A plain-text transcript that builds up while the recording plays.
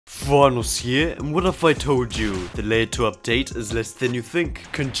Firranos here, and what if I told you the layer 2 update is less than you think?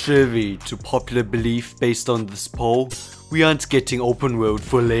 Contrary to popular belief based on this poll, we aren't getting open world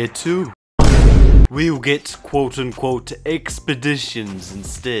for layer 2. We'll get quote unquote expeditions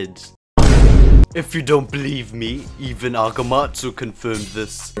instead. If you don't believe me, even Agamatsu confirmed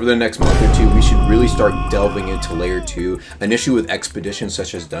this. Over the next month or two, we should really start delving into layer 2, an issue with expeditions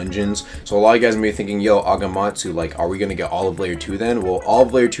such as dungeons. So a lot of you guys may be thinking, yo, Agamatsu, like, are we gonna get all of layer 2 then? Well, all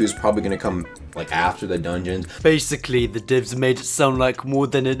of layer 2 is probably gonna come like after the dungeons. Basically, the devs made it sound like more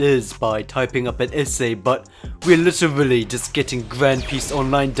than it is by typing up an essay, but we're literally just getting Grand Peace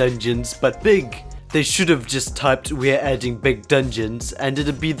Online dungeons, but big. They should have just typed we're adding big dungeons and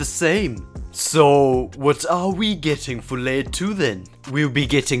it'd be the same. So, what are we getting for layer 2 then? We'll be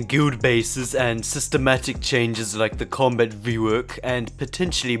getting guild bases and systematic changes like the combat rework and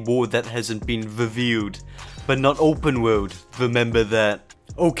potentially more that hasn't been revealed. But not open world, remember that.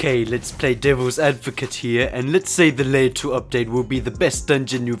 Okay, let's play devil's advocate here and let's say the layer 2 update will be the best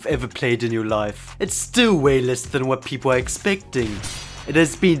dungeon you've ever played in your life. It's still way less than what people are expecting. It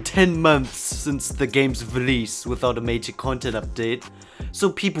has been 10 months since the game's release without a major content update,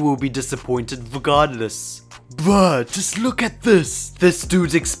 so people will be disappointed regardless. Bruh, just look at this! This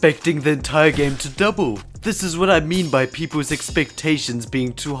dude's expecting the entire game to double. This is what I mean by people's expectations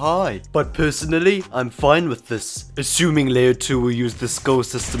being too high. But personally, I'm fine with this. Assuming layer 2 will use the skull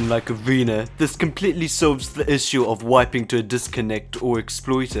system like Arena, this completely solves the issue of wiping to a disconnect or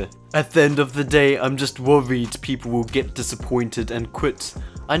exploiter. At the end of the day, I'm just worried people will get disappointed and quit.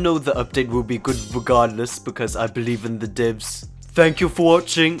 I know the update will be good regardless because I believe in the devs. Thank you for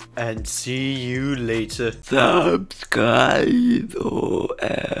watching and see you later. Subscribe or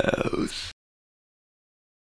else.